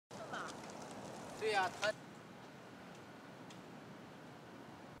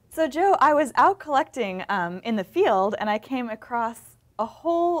So Joe, I was out collecting in the field and I came across a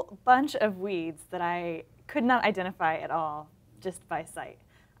whole bunch of weeds that I could not identify at all just by sight.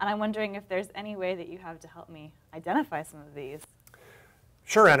 And I'm wondering if there's any way that you have to help me identify some of these.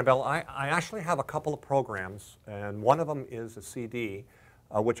 Sure, Annabelle. I actually have a couple of programs, and one of them is a CD,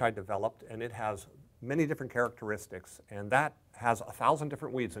 which I developed, and it has many different characteristics, and that has 1,000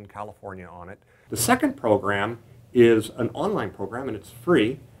 different weeds in California on it. The second program is an online program, and it's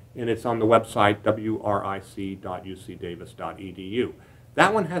free, and it's on the website wric.ucdavis.edu.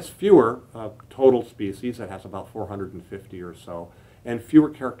 That one has fewer total species. It has about 450 or so, and fewer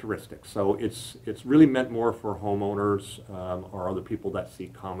characteristics. So it's really meant more for homeowners or other people that see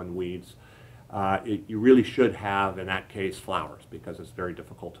common weeds. You really should have, in that case, flowers, because it's very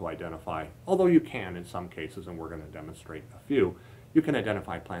difficult to identify. Although you can in some cases, and we're going to demonstrate a few, you can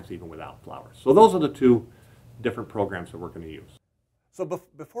identify plants even without flowers. So those are the two different programs that we're going to use. So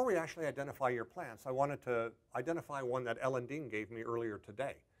before we actually identify your plants, I wanted to identify one that Ellen Dean gave me earlier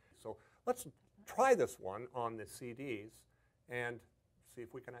today. So let's try this one on the CDs and see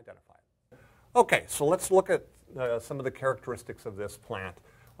if we can identify it. Okay, so let's look at some of the characteristics of this plant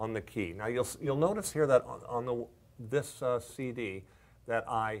on the key. Now you'll notice here that on this CD that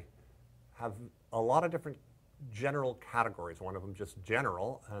I have a lot of different general categories. One of them just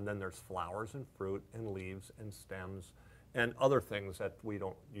general, and then there's flowers and fruit and leaves and stems and other things that we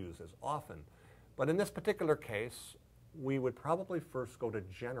don't use as often. But in this particular case, we would probably first go to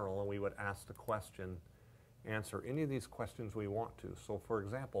general, and we would ask the question, answer any of these questions we want to. So for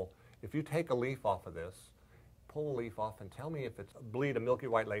example, if you take a leaf off of this, pull a leaf off and tell me if it's bleed a milky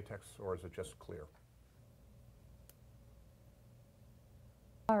white latex or is it just clear.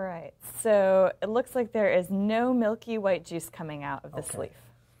 All right, so it looks like there is no milky white juice coming out of this leaf.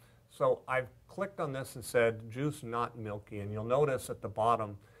 So I've clicked on this and said juice not milky, and you'll notice at the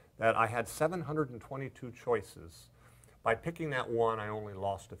bottom that I had 722 choices. By picking that one, I only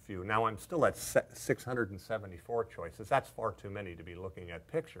lost a few. Now I'm still at 674 choices. That's far too many to be looking at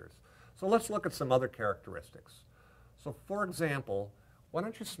pictures. So let's look at some other characteristics. So for example, why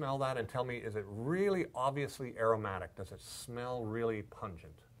don't you smell that and tell me, is it really obviously aromatic? Does it smell really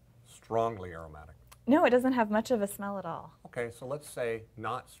pungent, strongly aromatic? No, it doesn't have much of a smell at all. Okay, so let's say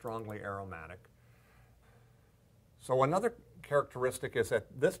not strongly aromatic. So another characteristic is that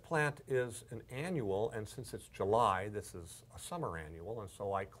this plant is an annual, and since it's July, this is a summer annual, and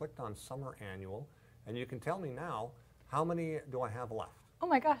so I clicked on summer annual, and you can tell me now, how many do I have left? Oh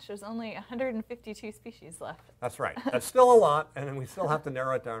my gosh, there's only 152 species left. That's right. That's still a lot, and then we still have to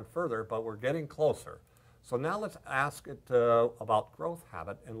narrow it down further, but we're getting closer. So now let's ask it about growth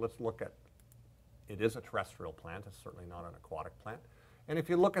habit, and let's look at, it is a terrestrial plant, it's certainly not an aquatic plant. And if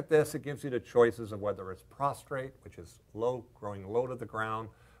you look at this, it gives you the choices of whether it's prostrate, which is low, growing low to the ground,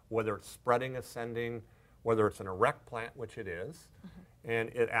 whether it's spreading, ascending, whether it's an erect plant, which it is, and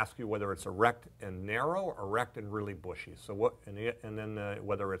it asks you whether it's erect and narrow, or erect and really bushy. So what, and then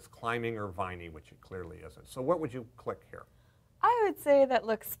whether it's climbing or viney, which it clearly isn't. So what would you click here? I would say that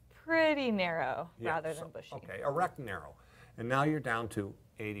looks pretty narrow rather than bushy. Okay, erect and narrow. And now you're down to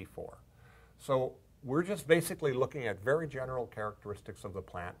 84. So we're just basically looking at very general characteristics of the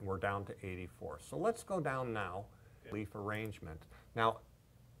plant, and we're down to 84. So let's go down now, leaf arrangement. Now,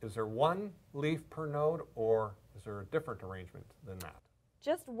 is there one leaf per node, or is there a different arrangement than that?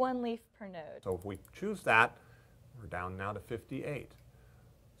 Just one leaf per node. So if we choose that, we're down now to 58.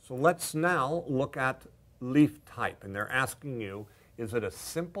 So let's now look at leaf type, and they're asking you, is it a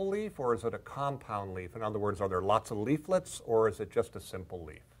simple leaf or is it a compound leaf? In other words, are there lots of leaflets, or is it just a simple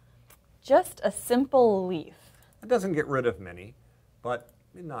leaf? Just a simple leaf. It doesn't get rid of many, but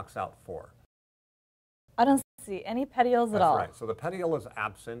it knocks out 4. I don't see any petioles at all. That's right. So the petiole is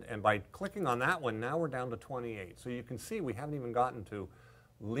absent, and by clicking on that one, now we're down to 28. So you can see we haven't even gotten to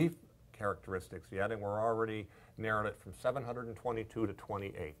leaf characteristics yet, and we're already narrowed it from 722 to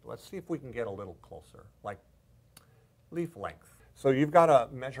 28. Let's see if we can get a little closer, like leaf length. So you've got a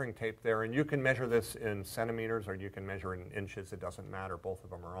measuring tape there, and you can measure this in centimeters or you can measure in inches. It doesn't matter. Both of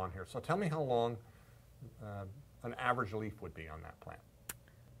them are on here. So tell me how long an average leaf would be on that plant.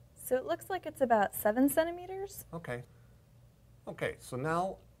 So it looks like it's about 7 centimeters. Okay. Okay, so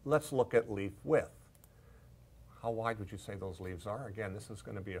now let's look at leaf width. How wide would you say those leaves are? Again, this is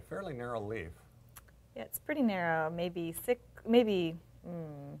going to be a fairly narrow leaf. Yeah, it's pretty narrow, maybe 6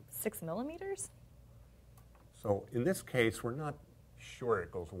 millimeters. So in this case, we're not sure.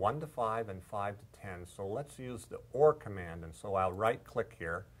 It goes 1 to 5 and 5 to 10. So let's use the OR command. And so I'll right-click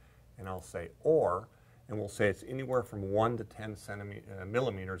here, and I'll say OR. and we'll say it's anywhere from 1 to 10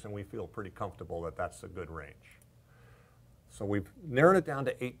 millimeters, and we feel pretty comfortable that that's a good range. So we've narrowed it down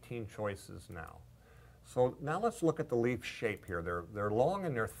to 18 choices now. So now let's look at the leaf shape here. They're long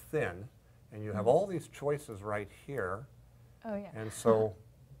and they're thin, and you have all these choices right here. Oh, yeah. And so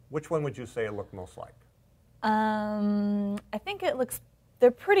which one would you say it looked most like? I think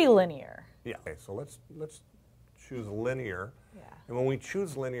they're pretty linear. Yeah. Okay, so let's choose linear. Yeah. And when we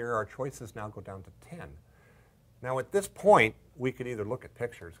choose linear, our choices now go down to 10. Now at this point, we could either look at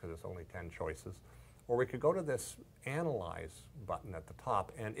pictures, because it's only 10 choices, or we could go to this Analyze button at the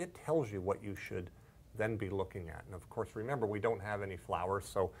top, and it tells you what you should then be looking at. And of course, remember, we don't have any flowers,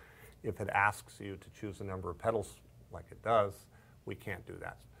 so if it asks you to choose the number of petals like it does, we can't do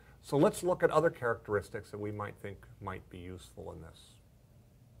that. So let's look at other characteristics that we might think might be useful in this.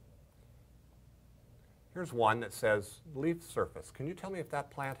 Here's one that says leaf surface. Can you tell me if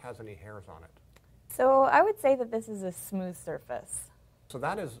that plant has any hairs on it? So I would say that this is a smooth surface. So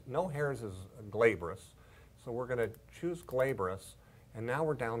that is, no hairs is glabrous. So we're going to choose glabrous, and now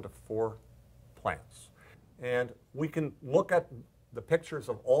we're down to 4 plants. And we can look at the pictures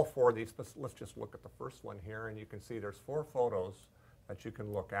of all 4 of these, but let's just look at the first one here, and you can see there's 4 photos that you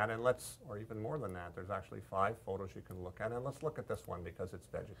can look at, and or even more than that, there's actually 5 photos you can look at, and let's look at this one because it's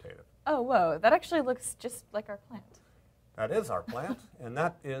vegetative. Oh, whoa, that actually looks just like our plant. That is our plant, and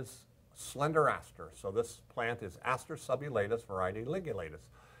that is slender aster. So this plant is Aster subulatus, variety ligulatus.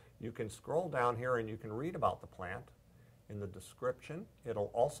 You can scroll down here and you can read about the plant in the description.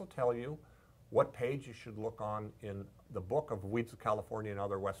 It'll also tell you what page you should look on in the book of Weeds of California and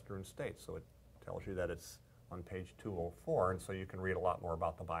Other Western States. So it tells you that it's on page 204, and so you can read a lot more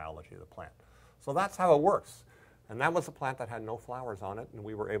about the biology of the plant. So that's how it works. And that was a plant that had no flowers on it, and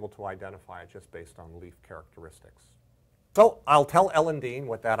we were able to identify it just based on leaf characteristics. So I'll tell Ellen Dean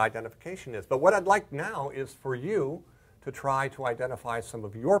what that identification is. But what I'd like now is for you to try to identify some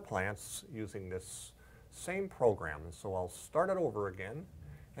of your plants using this same program. And so I'll start it over again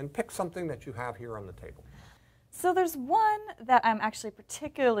and pick something that you have here on the table. So there's one that I'm actually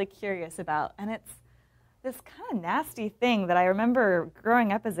particularly curious about, and it's this kind of nasty thing that I remember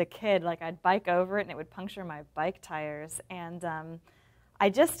growing up as a kid. Like, I'd bike over it and it would puncture my bike tires, and I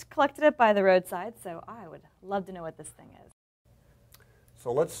just collected it by the roadside, so I would love to know what this thing is.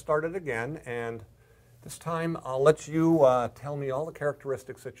 So let's start it again, and this time I'll let you tell me all the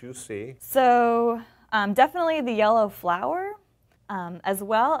characteristics that you see. So definitely the yellow flower, as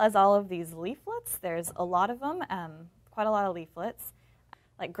well as all of these leaflets. There's a lot of them, quite a lot of leaflets.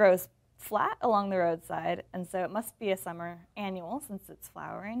 Like, grows flat along the roadside, and so it must be a summer annual since it's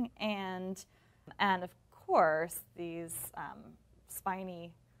flowering. And of course, these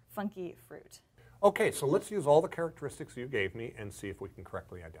spiny, funky fruit. Okay, so let's use all the characteristics you gave me and see if we can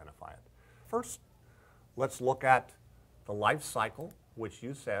correctly identify it. First, let's look at the life cycle, which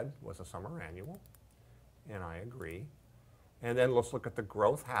you said was a summer annual, and I agree. And then let's look at the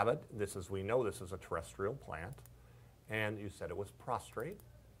growth habit. We know this is a terrestrial plant, and you said it was prostrate.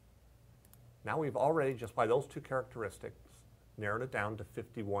 Now we've already, just by those 2 characteristics, narrowed it down to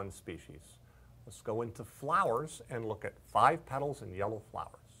 51 species. Let's go into flowers and look at 5 petals and yellow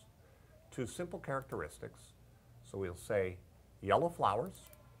flowers. 2 simple characteristics. So we'll say yellow flowers,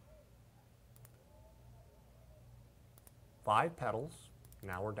 5 petals,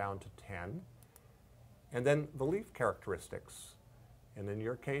 now we're down to 10. And then the leaf characteristics. And in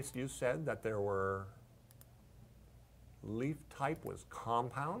your case, you said that there were, leaf type was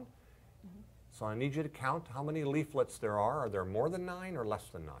compound. Mm-hmm. So I need you to count how many leaflets there are. Are there more than 9 or less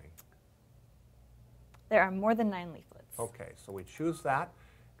than 9? There are more than 9 leaflets. Okay, so we choose that,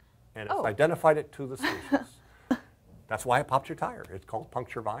 and it's identified it to the species. That's why it popped your tire. It's called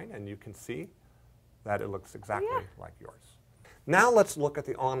puncture vine, and you can see that it looks exactly like yours. Now let's look at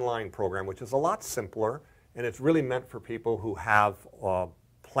the online program, which is a lot simpler, and it's really meant for people who have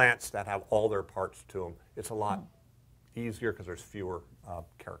plants that have all their parts to them. It's a lot easier because there's fewer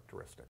characteristics.